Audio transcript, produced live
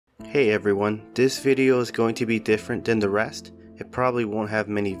Hey everyone, this video is going to be different than the rest. It probably won't have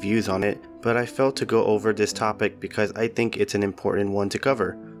many views on it, but I felt to go over this topic because I think it's an important one to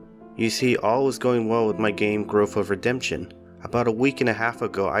cover. You see, all was going well with my game Growth of Redemption. About a week and a half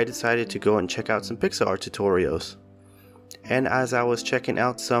ago, I decided to go and check out some pixel art tutorials. And as I was checking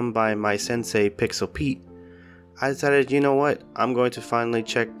out some by my sensei Pixel Pete, I decided, you know what, I'm going to finally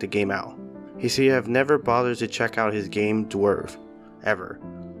check the game out. You see, I've never bothered to check out his game Dwerve, ever.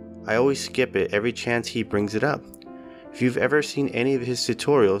 I always skip it every chance he brings it up. If you've ever seen any of his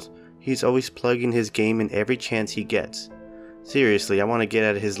tutorials, he's always plugging his game in every chance he gets. Seriously, I want to get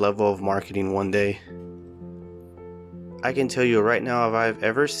at his level of marketing one day. I can tell you right now, if I've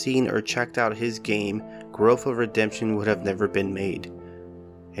ever seen or checked out his game, Growth of Redemption would have never been made.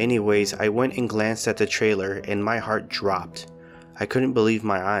 Anyways, I went and glanced at the trailer and my heart dropped. I couldn't believe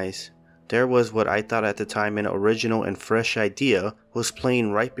my eyes. There was what I thought at the time an original and fresh idea was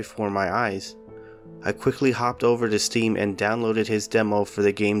playing right before my eyes. I quickly hopped over to Steam and downloaded his demo for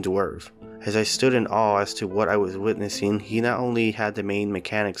the game Dwerve. As I stood in awe as to what I was witnessing, he not only had the main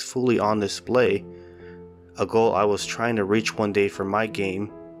mechanics fully on display, a goal I was trying to reach one day for my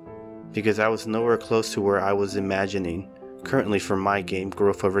game, because I was nowhere close to where I was imagining, currently for my game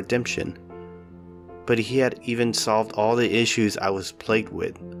Growth of Redemption. But he had even solved all the issues I was plagued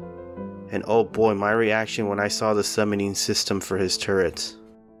with. And oh boy, my reaction when I saw the summoning system for his turrets.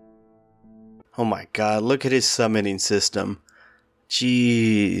 Oh my god, look at his summoning system.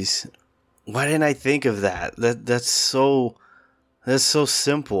 Jeez. Why didn't I think of that? That's so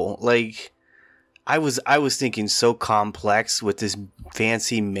simple. Like I was thinking so complex with this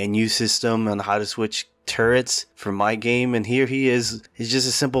fancy menu system on how to switch turrets for my game, and here he is. It's just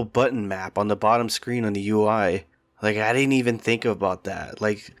a simple button map on the bottom screen on the UI. Like, I didn't even think about that.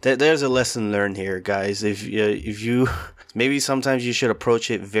 Like, there's a lesson learned here, guys. If you maybe sometimes you should approach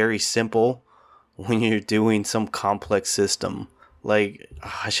it very simple when you're doing some complex system. Like,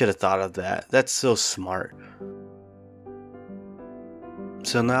 I should have thought of that. That's so smart.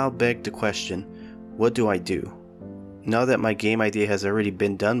 So now beg the question, what do I do? Now that my game idea has already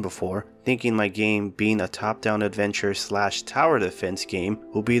been done before, thinking my game being a top-down adventure / tower defense game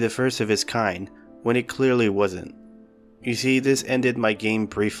will be the first of its kind, when it clearly wasn't. You see, this ended my game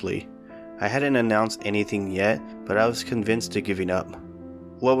briefly. I hadn't announced anything yet, but I was convinced to giving up.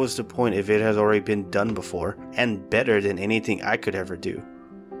 What was the point if it had already been done before, and better than anything I could ever do?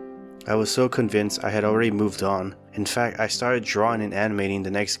 I was so convinced I had already moved on. In fact, I started drawing and animating the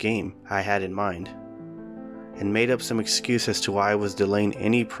next game I had in mind, and made up some excuse as to why I was delaying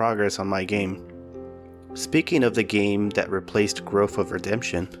any progress on my game. Speaking of the game that replaced Growth of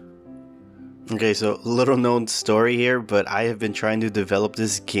Redemption. Okay, so little known story here, but I have been trying to develop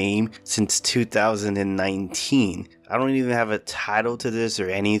this game since 2019. I don't even have a title to this or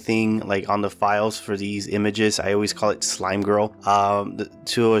anything like on the files for these images. I always call it Slime Girl.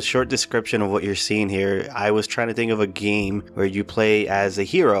 To a short description of what you're seeing here, I was trying to think of a game where you play as a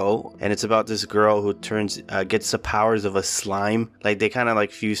hero, and it's about this girl who gets the powers of a slime. Like, they kind of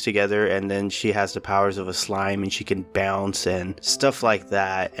like fuse together, and then she has the powers of a slime and she can bounce and stuff like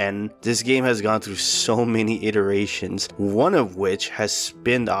that. And this game has gone through so many iterations, one of which has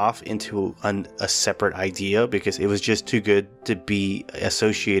spinned off into a separate idea because it was just too good to be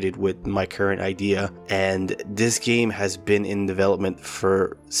associated with my current idea. And this game has been in development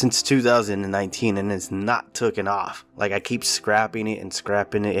since 2019 and it's not taken off. Like, I keep scrapping it and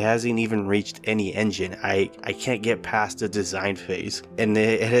scrapping it. It hasn't even reached any engine. I can't get past the design phase, and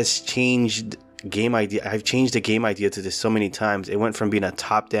it has changed game idea. I've changed the game idea to this so many times. It went from being a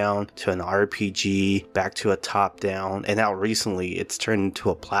top-down to an RPG, back to a top-down, and now recently it's turned into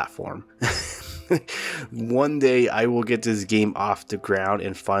a platform. One day I will get this game off the ground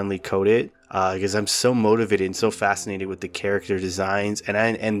and finally code it, because I'm so motivated and so fascinated with the character designs,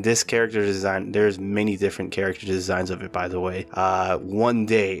 and this character design, there's many different character designs of it, by the way. One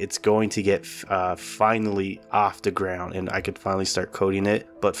day it's going to get finally off the ground and I could finally start coding it,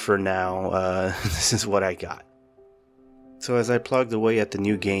 but for now this is what I got. So as I plugged away at the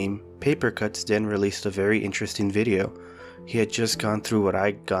new game, Paypercutts then released a very interesting video. He had just gone through what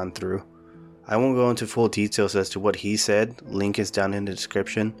I'd gone through. I won't go into full details as to what he said, link is down in the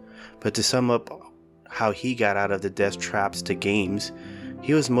description, but to sum up how he got out of the death traps to games,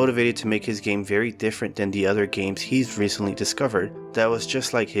 he was motivated to make his game very different than the other games he's recently discovered that was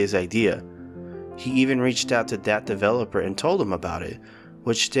just like his idea. He even reached out to that developer and told him about it,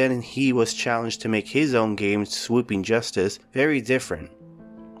 which then he was challenged to make his own game, Swooping Justice, very different.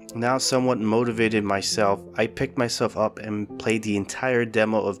 Now somewhat motivated myself, I picked myself up and played the entire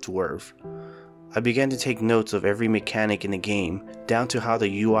demo of Dwerve. I began to take notes of every mechanic in the game, down to how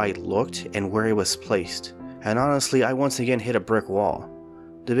the UI looked and where it was placed. And honestly, I once again hit a brick wall.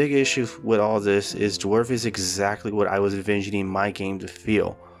 The big issue with all this is Dwerve is exactly what I was envisioning my game to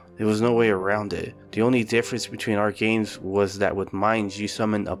feel. There was no way around it. The only difference between our games was that with mine you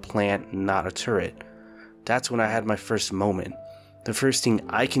summon a plant, not a turret. That's when I had my first moment. The first thing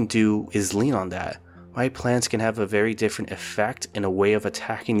I can do is lean on that. My plants can have a very different effect and a way of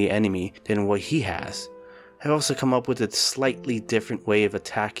attacking the enemy than what he has. I've also come up with a slightly different way of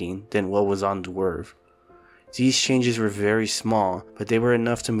attacking than what was on Dwerve. These changes were very small, but they were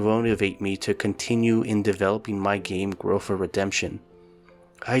enough to motivate me to continue in developing my game Growth or Redemption.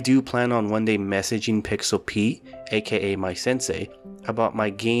 I do plan on one day messaging Pixel Pete, aka my sensei, about my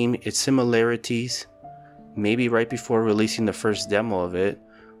game, its similarities, maybe right before releasing the first demo of it,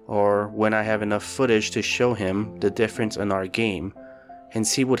 or when I have enough footage to show him the difference in our game, and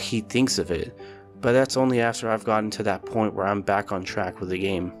see what he thinks of it, but that's only after I've gotten to that point where I'm back on track with the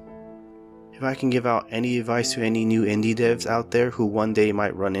game. If I can give out any advice to any new indie devs out there who one day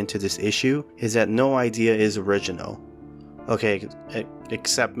might run into this issue, is that no idea is original. Okay,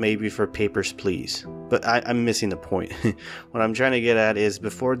 except maybe for Papers, Please. But I'm missing the point. What I'm trying to get at is,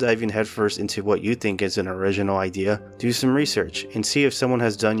 before diving headfirst into what you think is an original idea, do some research and see if someone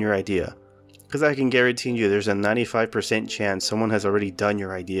has done your idea. Because I can guarantee you there's a 95% chance someone has already done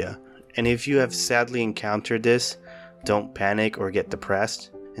your idea. And if you have sadly encountered this, don't panic or get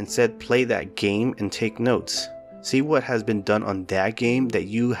depressed. Instead, play that game and take notes. See what has been done on that game that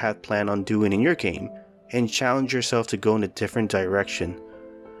you had planned on doing in your game, and challenge yourself to go in a different direction.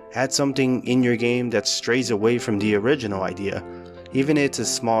 Add something in your game that strays away from the original idea, even if it's a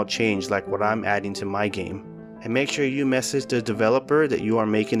small change like what I'm adding to my game. And make sure you message the developer that you are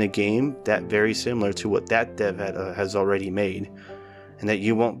making a game that very similar to what that dev has already made, and that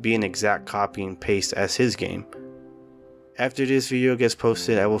you won't be an exact copy and paste as his game. After this video gets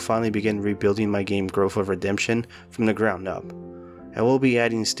posted, I will finally begin rebuilding my game Growth of Redemption from the ground up. I will be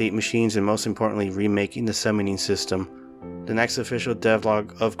adding state machines and most importantly remaking the summoning system. The next official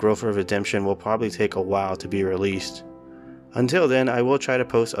devlog of Growth of Redemption will probably take a while to be released. Until then, I will try to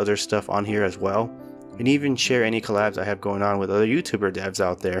post other stuff on here as well, and even share any collabs I have going on with other YouTuber devs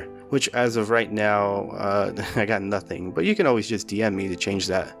out there, which as of right now, I got nothing, but you can always just DM me to change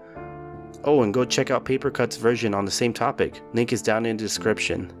that. Oh, and go check out Paypercutts' version on the same topic, link is down in the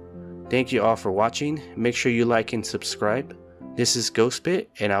description. Thank you all for watching, make sure you like and subscribe. This is GhostBit,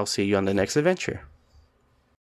 and I'll see you on the next adventure.